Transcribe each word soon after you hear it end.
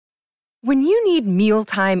When you need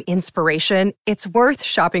mealtime inspiration, it's worth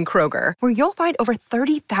shopping Kroger, where you'll find over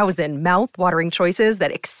 30,000 mouth-watering choices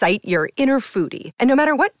that excite your inner foodie. And no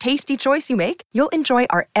matter what tasty choice you make, you'll enjoy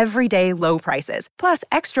our everyday low prices, plus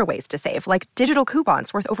extra ways to save, like digital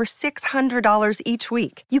coupons worth over $600 each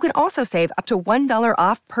week. You can also save up to $1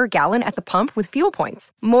 off per gallon at the pump with fuel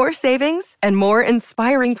points. More savings and more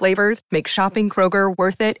inspiring flavors make shopping Kroger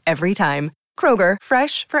worth it every time. Kroger,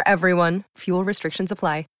 fresh for everyone. Fuel restrictions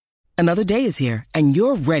apply. Another day is here, and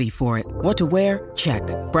you're ready for it. What to wear? Check.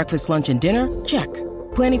 Breakfast, lunch, and dinner? Check.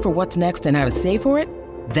 Planning for what's next and how to save for it?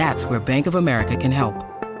 That's where Bank of America can help.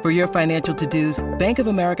 For your financial to-dos, Bank of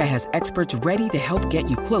America has experts ready to help get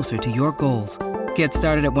you closer to your goals. Get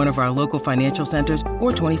started at one of our local financial centers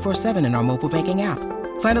or 24/7 in our mobile banking app.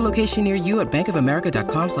 Find a location near you at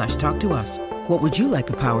bankofamerica.com/talktous. What would you like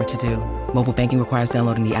the power to do? Mobile banking requires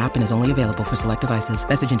downloading the app and is only available for select devices.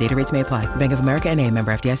 Message and data rates may apply. Bank of America N.A.,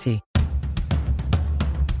 member FDIC.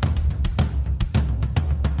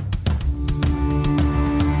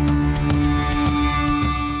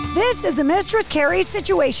 This is the Mistress Carrie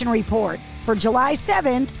Situation Report for July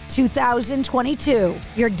 7th, 2022.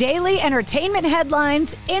 Your daily entertainment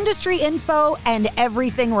headlines, industry info, and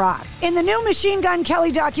everything rock. In the new Machine Gun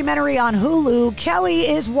Kelly documentary on Hulu, Kelly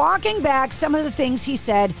is walking back some of the things he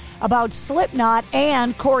said about Slipknot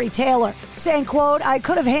and Corey Taylor, saying, quote, "I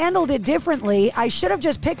could have handled it differently. I should have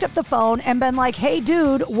just picked up the phone and been like, hey,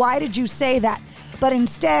 dude, why did you say that? But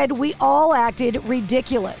instead, we all acted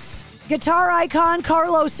ridiculous." Guitar icon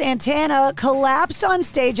Carlos Santana collapsed on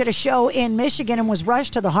stage at a show in Michigan and was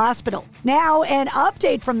rushed to the hospital. Now, an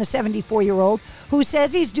update from the 74-year-old who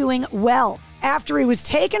says he's doing well after he was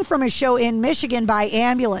taken from his show in Michigan by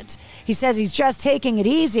ambulance. He says he's just taking it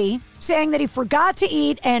easy, saying that he forgot to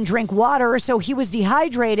eat and drink water, so he was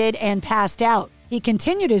dehydrated and passed out. He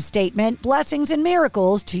continued his statement, "Blessings and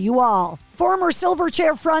miracles to you all." Former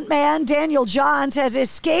Silverchair frontman Daniel Johns has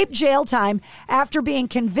escaped jail time after being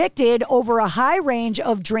convicted over a high range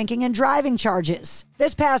of drinking and driving charges.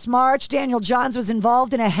 This past March, Daniel Johns was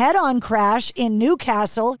involved in a head-on crash in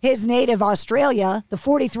Newcastle, his native Australia. The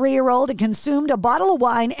 43-year-old had consumed a bottle of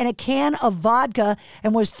wine and a can of vodka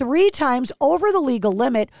and was 3 times over the legal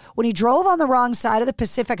limit when he drove on the wrong side of the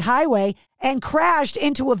Pacific Highway and crashed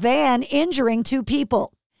into a van, injuring 2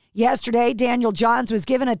 people. Yesterday, Daniel Johns was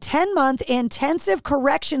given a 10-month intensive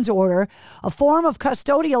corrections order, a form of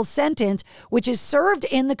custodial sentence, which is served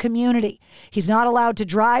in the community. He's not allowed to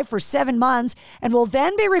drive for 7 months and will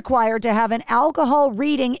then be required to have an alcohol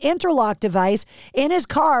reading interlock device in his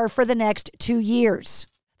car for the next 2 years.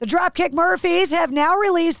 The Dropkick Murphys have now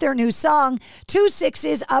released their new song, 2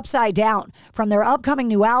 Sixes Upside Down. From their upcoming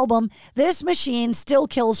new album, This Machine Still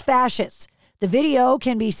Kills Fascists. The video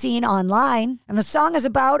can be seen online, and the song is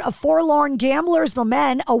about a forlorn gambler's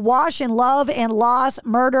lament, awash in love and loss,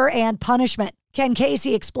 murder, and punishment. Ken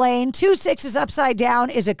Casey explained, 2 Sixes Upside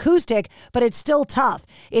Down is acoustic, but it's still tough.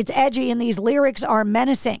 It's edgy, and these lyrics are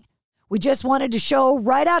menacing. We just wanted to show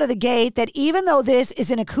right out of the gate that even though this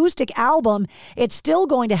is an acoustic album, it's still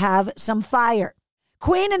going to have some fire.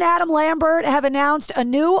 Queen and Adam Lambert have announced a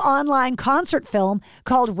new online concert film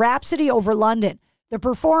called Rhapsody Over London. The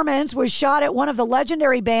performance was shot at one of the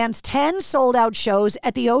legendary band's 10 sold-out shows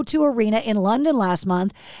at the O2 Arena in London last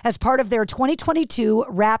month as part of their 2022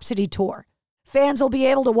 Rhapsody Tour. Fans will be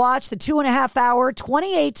able to watch the 2.5-hour,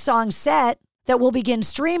 28-song set that will begin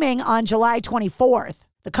streaming on July 24th.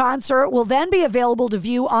 The concert will then be available to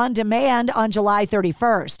view on demand on July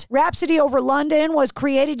 31st. Rhapsody Over London was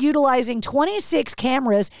created utilizing 26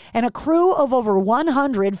 cameras and a crew of over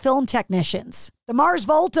 100 film technicians. The Mars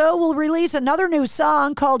Volta will release another new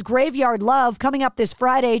song called Graveyard Love coming up this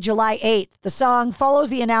Friday, July 8th. The song follows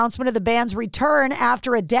the announcement of the band's return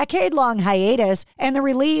after a decade-long hiatus and the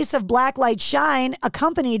release of Black Light Shine,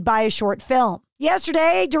 accompanied by a short film.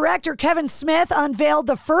 Yesterday, director Kevin Smith unveiled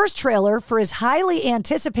the first trailer for his highly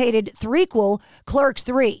anticipated threequel, Clerks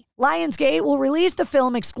 3. Lionsgate will release the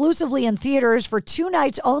film exclusively in theaters for 2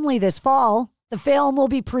 nights only this fall. The film will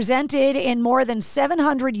be presented in more than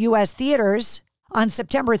 700 U.S. theaters on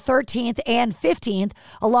September 13th and 15th,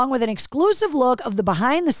 along with an exclusive look of the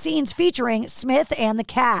behind-the-scenes featuring Smith and the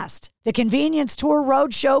cast. The Convenience Tour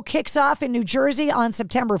Roadshow kicks off in New Jersey on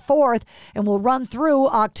September 4th and will run through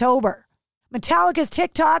October. Metallica's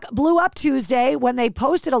TikTok blew up Tuesday when they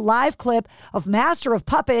posted a live clip of Master of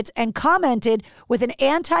Puppets and commented with an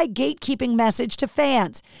anti-gatekeeping message to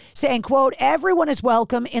fans, saying, quote, "Everyone is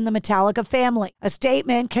welcome in the Metallica family." A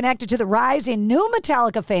statement connected to the rise in new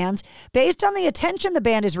Metallica fans based on the attention the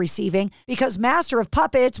band is receiving because Master of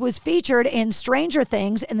Puppets was featured in Stranger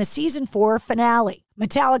Things in the season 4 finale.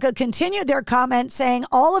 Metallica continued their comment saying,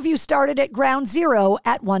 all of you started at ground zero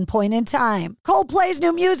at one point in time. Coldplay's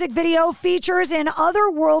new music video features an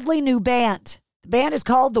otherworldly new band. The band is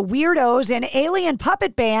called The Weirdos, an alien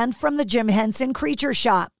puppet band from the Jim Henson Creature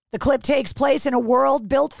Shop. The clip takes place in a world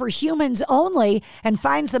built for humans only and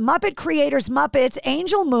finds the Muppet creators Muppets,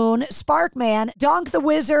 Angel Moon, Sparkman, Donk the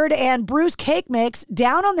Wizard, and Bruce Cake Mix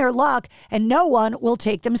down on their luck, and no one will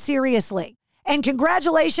take them seriously. And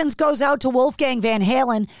congratulations goes out to Wolfgang Van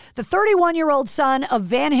Halen. The 31-year-old son of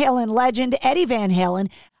Van Halen legend Eddie Van Halen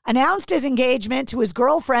announced his engagement to his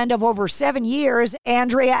girlfriend of over 7 years,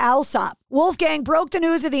 Andrea Alsop. Wolfgang broke the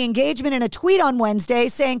news of the engagement in a tweet on Wednesday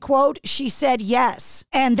saying, quote, she said yes.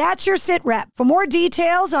 And that's your Sit Rep. For more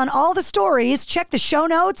details on all the stories, check the show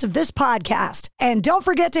notes of this podcast. And don't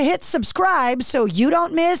forget to hit subscribe so you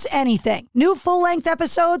don't miss anything. New full-length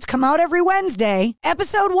episodes come out every Wednesday.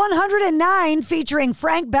 Episode 109 featuring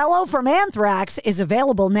Frank Bello from Anthrax is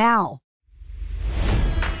available now.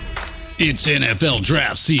 It's NFL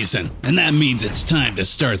draft season, and that means it's time to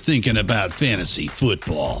start thinking about fantasy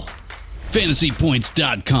football.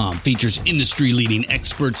 FantasyPoints.com features industry-leading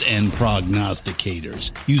experts and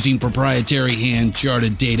prognosticators using proprietary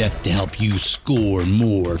hand-charted data to help you score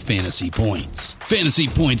more fantasy points.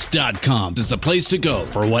 FantasyPoints.com is the place to go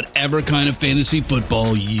for whatever kind of fantasy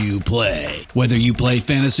football you play. Whether you play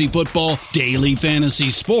fantasy football, daily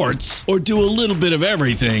fantasy sports, or do a little bit of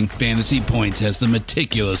everything, Fantasy Points has the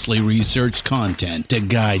meticulously researched content to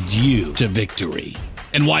guide you to victory.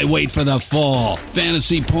 And why wait for the fall?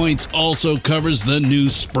 Fantasy Points also covers the new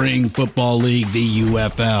spring football league, the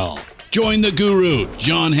UFL. Join the guru,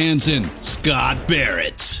 John Hansen, Scott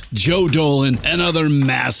Barrett, Joe Dolan, and other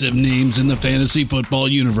massive names in the fantasy football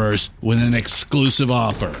universe with an exclusive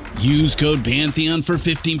offer. Use code Pantheon for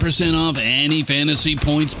 15% off any Fantasy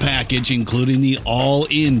Points package, including the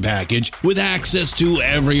all-in package, with access to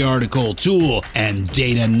every article, tool, and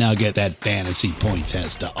data nugget that Fantasy Points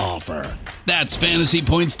has to offer. That's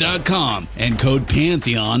FantasyPoints.com and code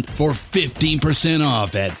Pantheon for 15%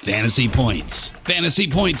 off at Fantasy Points.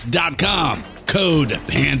 FantasyPoints.com, code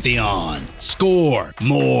Pantheon. Score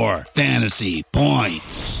more fantasy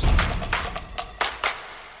points.